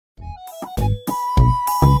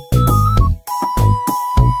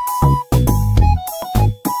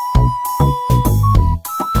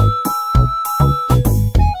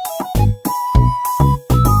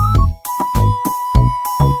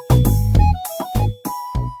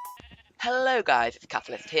Hello guys, it's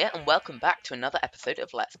Catalyst here, and welcome back to another episode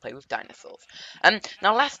of Let's Play with Dinosaurs.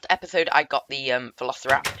 Now last episode I got the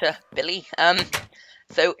Velociraptor, Billy,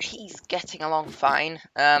 so he's getting along fine.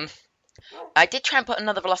 I did try and put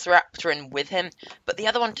another Velociraptor in with him, but the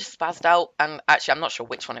other one just spazzed out, and actually I'm not sure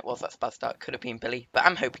which one it was that spazzed out. It could have been Billy, but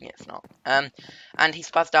I'm hoping it's not. And he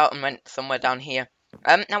spazzed out and went somewhere down here.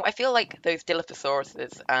 Now I feel like those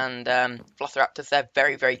Dilophosauruses and Velociraptors, they're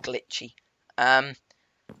very, very glitchy.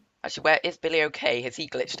 Actually, where is Billy okay? Has he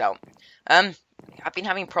glitched out? I've been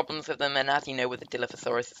having problems with them, and as you know, with the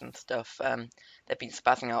Dilophosaurus and stuff, they've been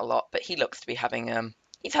spazzing out a lot, but he looks to be having,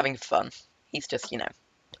 he's having fun. He's just,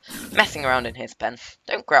 messing around in his pen.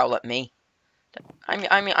 Don't growl at me.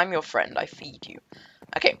 I'm your friend. I feed you.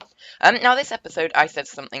 Okay. Now this episode, I said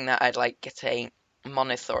something that I'd like get a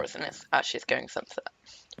Monosaurus, and it's going sunset.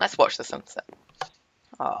 Let's watch the sunset.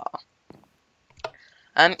 Ah.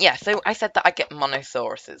 Yeah, so I said that I'd get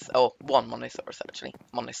Monosauruses, or one Monosaurus actually,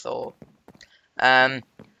 Monosaur.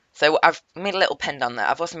 So I've made a little pen down there.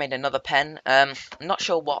 I've also made another pen. I'm not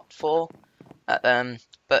sure what for,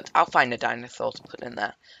 but I'll find a dinosaur to put in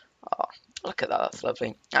there. Oh, look at that, that's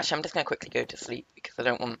lovely. Actually, I'm just going to quickly go to sleep because I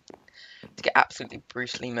don't want to get absolutely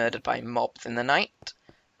brutally murdered by mobs in the night.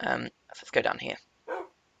 So let's go down here.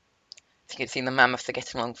 So you can see the mammoths are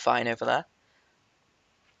getting along fine over there.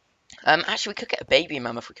 Actually, we could get a baby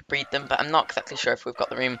mammoth, we could breed them, but I'm not exactly sure if we've got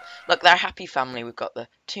the room. Look, they're a happy family. We've got the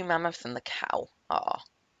two mammoths and the cow. Ah,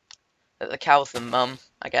 the cow's the mum,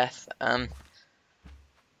 I guess. I'm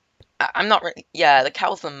not really. Yeah, the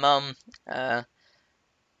cow's the mum. Cause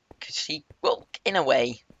she, well, in a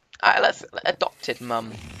way, let's adopted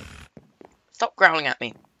mum. Stop growling at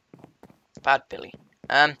me, bad Billy.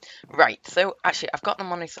 Right. So actually, I've got the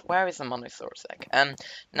Monosaurus. Where is the Monosaurus egg?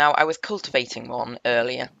 Now I was cultivating one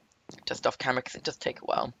earlier. Just off camera because it does take a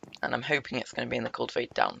while, and I'm hoping it's going to be in the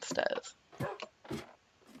cultivate downstairs.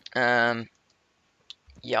 Yep,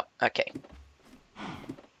 okay.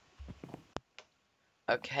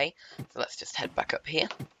 Okay, so let's just head back up here.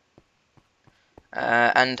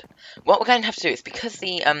 And what we're going to have to do is, because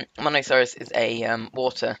the Monosaurus is a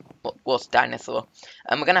water dinosaur,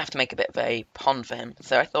 we're going to have to make a bit of a pond for him.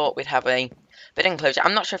 So I thought we'd have a bit of enclosure.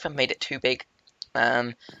 I'm not sure if I've made it too big.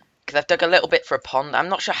 Because I've dug a little bit for a pond. I'm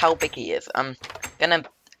not sure how big he is. I'm going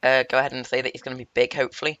to go ahead and say that he's going to be big,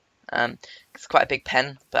 hopefully. It's quite a big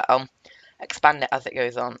pen, but I'll expand it as it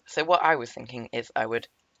goes on. So what I was thinking is I would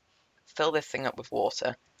fill this thing up with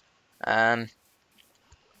water.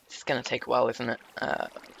 It's going to take a while, isn't it?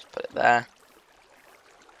 Just put it there.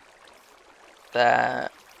 There.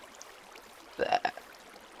 There.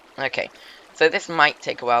 Okay. So this might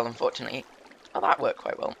take a while, unfortunately. Oh, that worked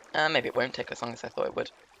quite well. Maybe it won't take as long as I thought it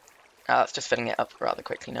would. That's just filling it up rather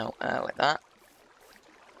quickly now, like that.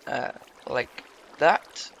 Like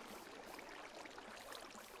that.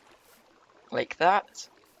 Like that.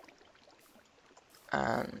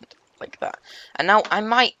 And like that. And now I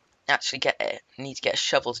might actually need to get a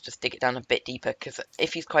shovel to just dig it down a bit deeper, because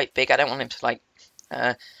if he's quite big, I don't want him to, like,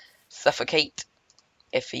 suffocate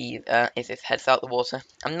if his head's out the water.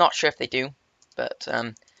 I'm not sure if they do, but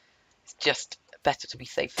it's just better to be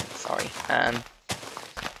safe than sorry.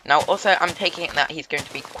 Now, also, I'm taking it that he's going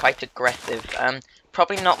to be quite aggressive.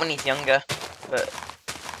 Probably not when he's younger, but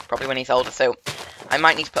probably when he's older. So I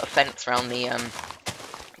might need to put a fence around the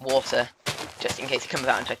water, just in case he comes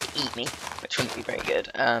out and tries to eat me, which wouldn't be very good.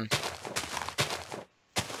 Let's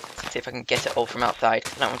see if I can get it all from outside,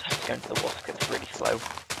 because I don't want to have to go into the water because it's really slow.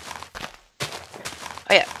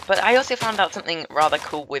 Oh yeah, but I also found out something rather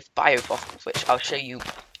cool with biofossils, which I'll show you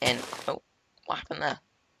in... Oh, what happened there?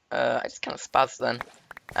 I just kind of spazzed then.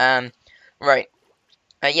 Right.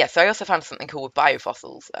 Yeah, so I also found something cool with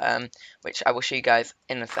biofossils, which I will show you guys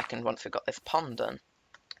in a second once we've got this pond done.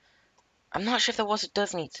 I'm not sure if the water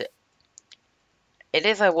does need to... It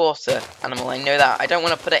is a water animal, I know that. I don't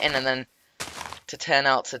want to put it in and then to turn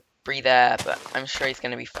out to breathe air, but I'm sure he's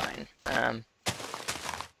going to be fine.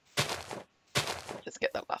 Let's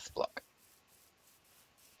get that last block.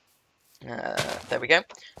 There we go.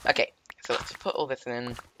 Okay, so let's put all this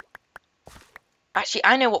in. Actually,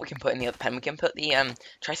 I know what we can put in the other pen. We can put the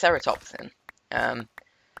Triceratops in.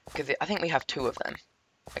 Because I think we have two of them.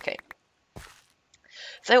 Okay.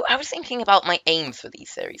 So I was thinking about my aims for these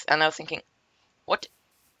series, and I was thinking, what?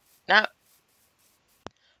 Now,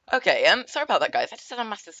 okay. Sorry about that, guys. I just had a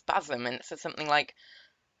massive spasm, and it said something like,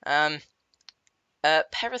 Parasaur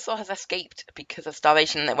has escaped because of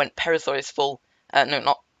starvation, and it went Parasaur is full. No,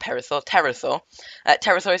 not Parasaur, Pterosaur.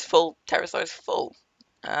 Pterosaur is full. Pterosaur is full.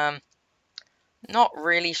 Not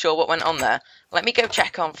really sure what went on there. Let me go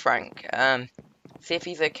check on Frank. See if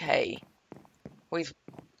he's okay. Well,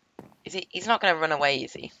 He's not going to run away,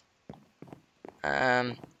 is he?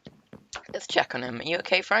 Let's check on him. Are you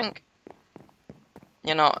okay, Frank?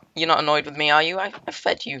 You're not annoyed with me, are you? I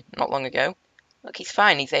fed you not long ago. Look, he's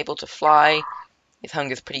fine. He's able to fly. His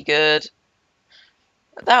hunger's pretty good.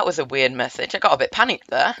 That was a weird message. I got a bit panicked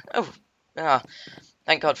there. Oh, ah,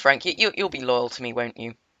 thank God, Frank. You'll be loyal to me, won't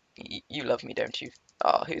you? You love me, don't you?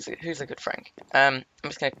 Oh, who's a good Frank? I'm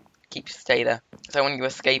just gonna keep you stay there. So when you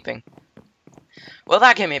escaping. Well,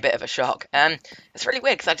 that gave me a bit of a shock. It's really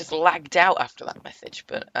weird because I just lagged out after that message,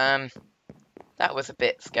 but that was a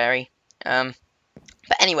bit scary. But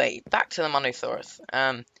anyway, back to the Monosaurus.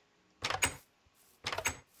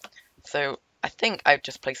 So I think I've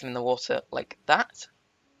just placed him in the water like that,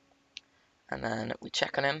 and then we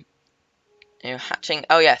check on him. You know, hatching.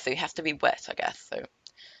 Oh yeah, so he has to be wet, I guess. So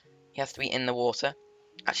he has to be in the water.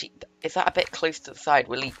 Actually, is that a bit close to the side?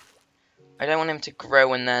 Will he? I don't want him to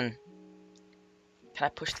grow and then. Can I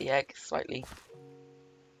push the egg slightly?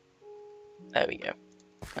 There we go.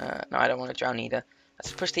 No, I don't want to drown either.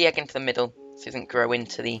 Let's push the egg into the middle so it doesn't grow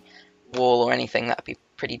into the wall or anything. That'd be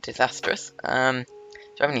pretty disastrous. Do I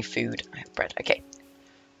have any food? I have bread. Okay.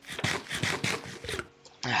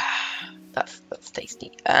 That's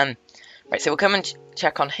tasty. Right, so we'll come and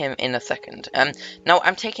check on him in a second. Now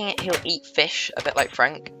I'm taking it he'll eat fish, a bit like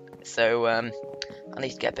Frank. So I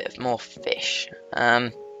need to get a bit more fish.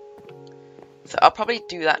 So I'll probably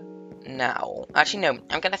do that now. Actually, no.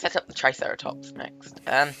 I'm gonna set up the Triceratops next.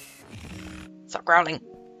 Stop growling,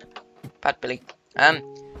 bad Billy.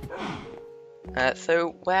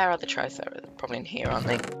 So where are the Triceratops? Probably in here, aren't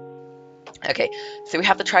they? Okay. So we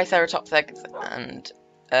have the Triceratops eggs, and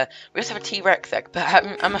we also have a T-Rex egg.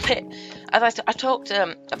 But I'm a bit, as I talked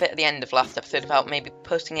a bit at the end of last episode about maybe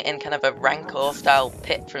putting it in kind of a Rancor style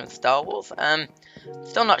pit from Star Wars.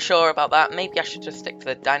 Still not sure about that. Maybe I should just stick to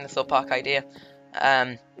the dinosaur park idea.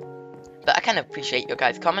 But I kind of appreciate your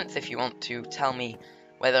guys' comments if you want to tell me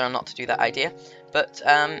whether or not to do that idea. But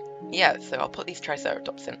yeah, so I'll put these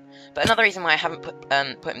Triceratops in. But another reason why I haven't put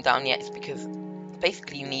them down yet is because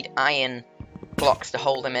basically you need iron blocks to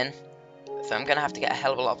hold them in. So I'm gonna have to get a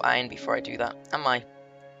hell of a lot of iron before I do that. And my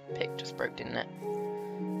pick just broke, didn't it?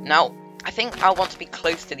 Now I think I'll want to be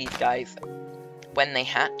close to these guys when they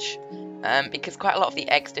hatch, because quite a lot of the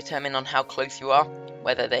eggs determine on how close you are,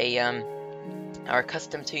 whether they are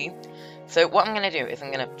accustomed to you. So what I'm going to do is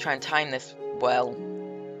I'm going to try and time this well.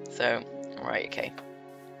 So, right, okay.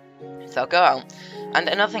 So I'll go out. And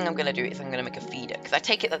another thing I'm going to do is I'm going to make a feeder, because I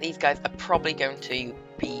take it that these guys are probably going to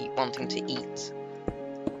be wanting to eat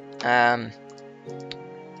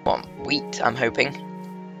wheat, I'm hoping.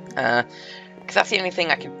 Because that's the only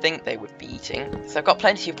thing I can think they would be eating. So I've got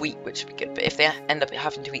plenty of wheat, which would be good. But if they end up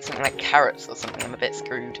having to eat something like carrots or something, I'm a bit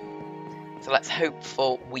screwed. So let's hope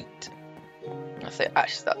for wheat. So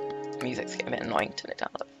actually, that music's getting a bit annoying. Turn it down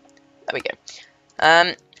a little. There we go.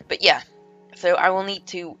 But yeah. So I will need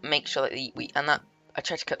to make sure that they eat wheat. And that I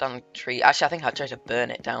tried to cut down the tree. Actually, I think I tried to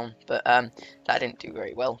burn it down. But that didn't do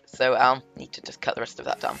very well. So I'll need to just cut the rest of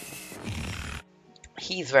that down.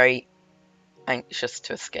 He's very anxious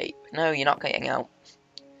to escape. No, you're not getting out.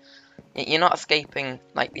 You're not escaping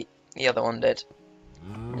like the other one did.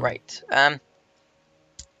 Right.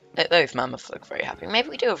 Those mammoths look very happy. Maybe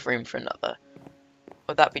we do have room for another.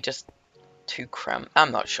 Would that be just too cramped?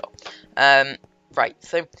 I'm not sure. Right,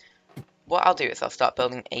 so what I'll do is I'll start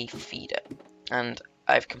building a feeder. And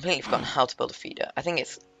I've completely forgotten how to build a feeder. I think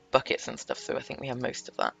it's buckets and stuff, so I think we have most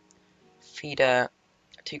of that. Feeder,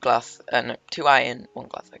 2 glass, no, 2 iron, 1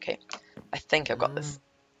 glass, okay. I think I've got this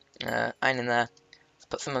iron in there. Let's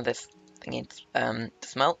put some of this thing in to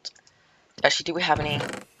smelt. Actually, do we have any?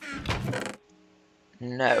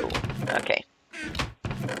 No. Okay.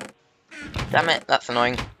 Damn it, that's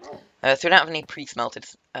annoying. So we don't have any pre-smelted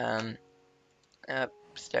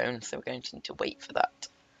stone, so we're going to need to wait for that.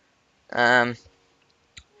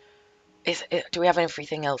 Do we have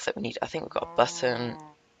everything else that we need? I think we've got a button,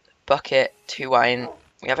 bucket, 2 iron.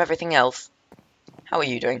 We have everything else. How are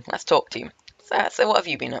you doing? Let's talk to you. So what have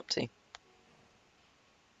you been up to?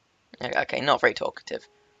 Okay, not very talkative.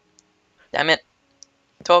 Damn it.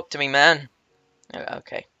 Talk to me, man.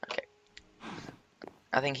 Okay.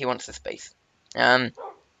 I think he wants the space. Do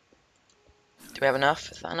we have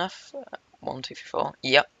enough? Is that enough? 1, 2, 3, 4.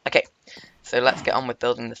 Yep. Okay. So let's get on with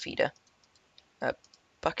building the feeder. A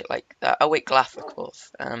bucket like that. Oh wait, glass, of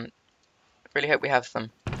course. Really hope we have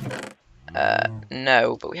some.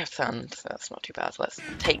 No, but we have sand, so that's not too bad. Let's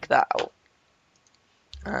take that out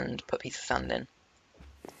and put a piece of sand in.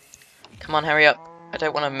 Come on, hurry up. I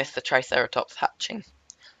don't want to miss the Triceratops hatching.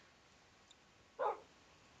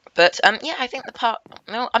 But yeah, I think the park.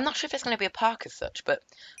 No, I'm not sure if it's going to be a park as such, but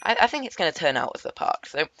I think it's going to turn out as a park.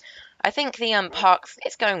 So I think the parks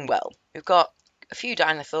it's going well. We've got a few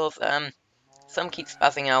dinosaurs. Some keep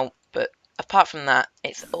spazzing out, but apart from that,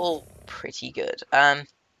 it's all pretty good.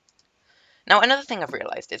 Now another thing I've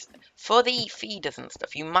realised is for the feeders and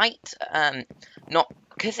stuff, you might not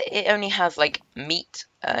because it only has like meat.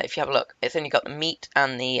 If you have a look, it's only got the meat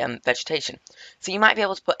and the vegetation. So you might be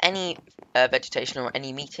able to put any vegetation or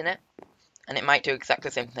any meat in it, and it might do exactly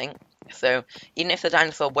the same thing. So even if the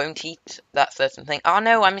dinosaur won't eat that certain thing, oh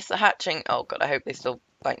no, I missed the hatching. Oh god, I hope they still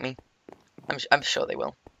like me. I'm sure they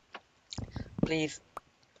will. Please,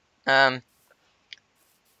 um,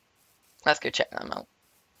 let's go check them out.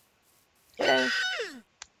 Hello.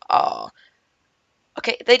 Ah,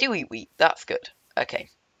 okay, they do eat wheat. That's good. Okay,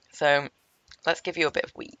 so let's give you a bit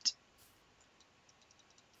of wheat.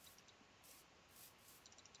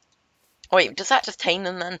 Oh wait, does that just tame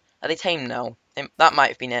them then? Are they tame now? That might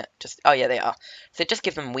have been it. Just oh yeah, they are. So just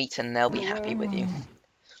give them wheat and they'll be happy with you.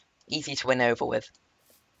 Easy to win over with.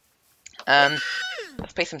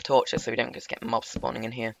 Let's place some torches so we don't just get mobs spawning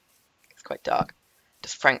in here. It's quite dark.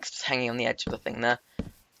 Just Frank's just hanging on the edge of the thing there.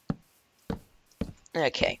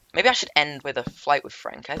 Okay, maybe I should end with a flight with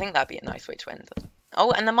Frank. I think that'd be a nice way to end it.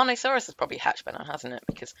 Oh, and the Monosaurus has probably hatched by now, hasn't it?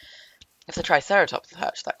 Because if the Triceratops has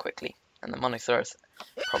hatched that quickly, and the Monosaurus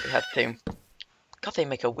probably had too. God, they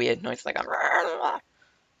make a weird noise like a...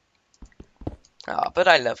 Oh, but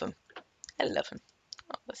I love them. I love them.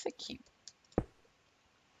 Oh, they're so cute.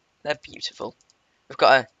 They're beautiful. We've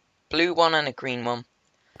got a blue one and a green one.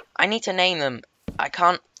 I need to name them. I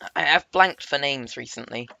can't... I've blanked for names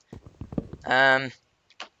recently.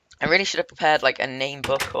 I really should have prepared like a name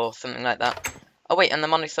book or something like that. Oh wait, and the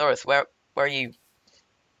Monosaurus, where are you?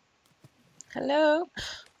 Hello?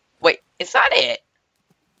 Wait, is that it?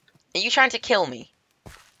 Are you trying to kill me?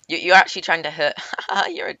 You're actually trying to hurt.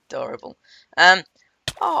 You're adorable. Oh,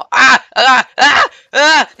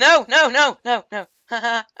 no, no, no, no, no.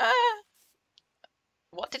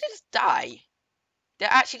 What, did it just die? Did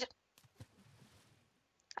it actually just...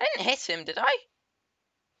 I didn't hit him, did I?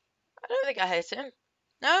 I don't think I hit him.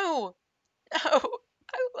 No, no,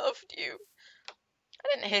 I loved you.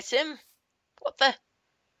 I didn't hit him. What the...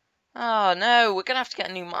 Oh no, we're gonna have to get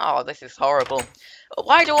a new... Oh, this is horrible.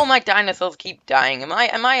 Why do all my dinosaurs keep dying? Am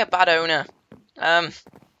I a bad owner?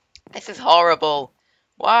 This is horrible.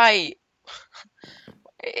 Why?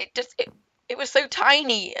 It was so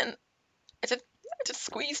tiny and I just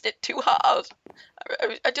squeezed it too hard.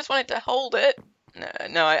 I just wanted to hold it.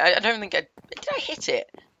 No, I don't think I... Did I hit it?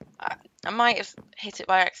 I might have hit it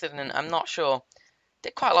by accident. I'm not sure.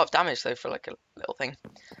 Did quite a lot of damage though for like a little thing.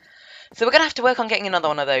 So we're going to have to work on getting another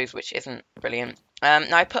one of those, which isn't brilliant. Now,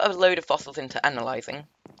 I put a load of fossils into analysing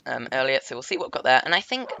earlier, so we'll see what we've got there. And I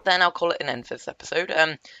think then I'll call it an end for this episode.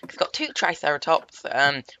 We've got two Triceratops.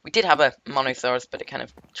 We did have a Monosaurus, but it kind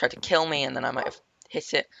of tried to kill me, and then I might have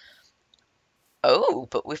hit it. Oh,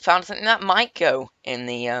 but we found something that might go in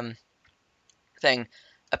the thing.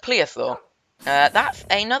 A plesiosaur. That's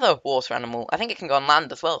another water animal. I think it can go on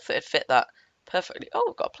land as well, so it'd fit that perfectly. Oh,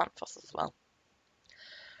 we've got a plant fossil as well.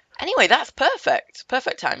 Anyway, that's perfect.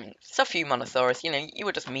 Perfect timing. Stuff you, Monosaurus. You know, you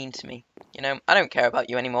were just mean to me. You know, I don't care about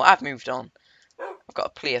you anymore. I've moved on. I've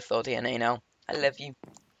got a plesiosaur DNA now. I love you.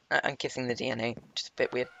 I'm kissing the DNA. Just a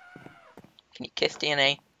bit weird. Can you kiss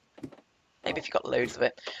DNA? Maybe if you've got loads of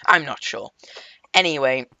it. I'm not sure.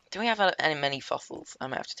 Anyway, do we have any many fossils? I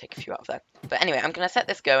might have to take a few out of there. But anyway, I'm going to set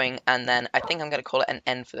this going, and then I think I'm going to call it an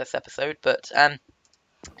end for this episode. But,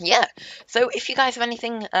 yeah, so if you guys have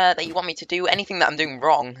anything that you want me to do, anything that I'm doing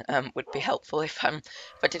wrong would be helpful. If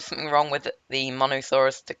I did something wrong with the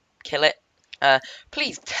Monosaurus to kill it,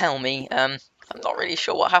 please tell me. I'm not really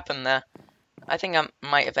sure what happened there. I think I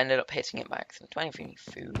might have ended up hitting it by accident. Do I have any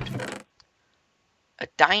food?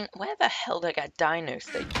 Where the hell did I get a dino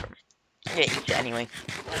steak from? I'm gonna eat it anyway.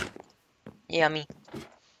 Yummy.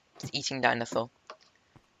 Just eating dinosaur.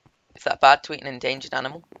 Is that bad to eat an endangered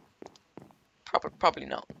animal? Probably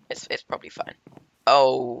not. It's probably fine.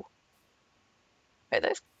 Oh. Wait,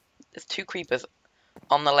 there's two creepers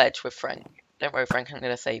on the ledge with Frank. Don't worry, Frank, I'm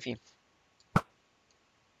gonna save you.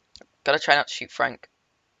 Gotta try not to shoot Frank.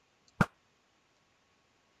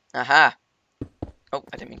 Aha. Oh,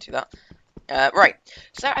 I didn't mean to do that. Right.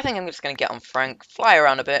 So I think I'm just gonna get on Frank, fly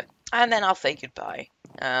around a bit, and then I'll say goodbye.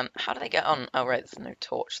 How do they get on? Oh, right, there's no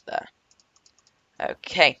torch there.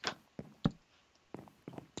 Okay.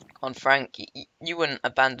 On Frank, you wouldn't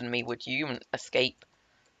abandon me, would you? You wouldn't escape.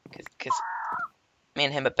 Because me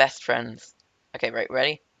and him are best friends. Okay, right,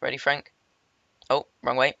 ready? Ready, Frank? Oh,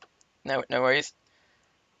 wrong way. No worries.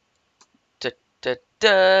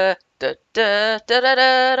 da da da da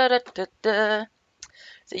da da da da da.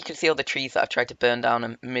 So you can see all the trees that I've tried to burn down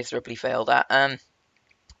and miserably failed at.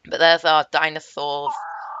 But there's our dinosaurs.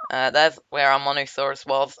 There's where our Monosaurus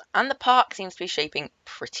was, and the park seems to be shaping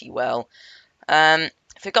pretty well. So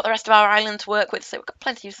we've got the rest of our island to work with, so we've got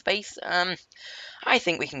plenty of space. I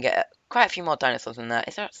think we can get quite a few more dinosaurs in there.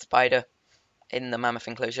 Is there a spider in the mammoth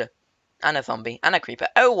enclosure? And a zombie, and a creeper.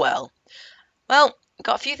 Oh well. Well, we've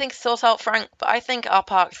got a few things to sort out, Frank, but I think our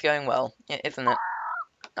park's going well, isn't it?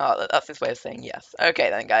 Oh, that's his way of saying yes.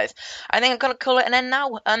 Okay then, guys. I think I'm gonna call it an end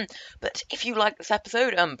now. But if you like this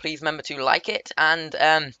episode, please remember to like it, and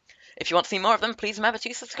if you want to see more of them, please remember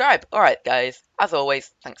to subscribe. All right, guys. As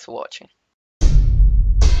always, thanks for watching.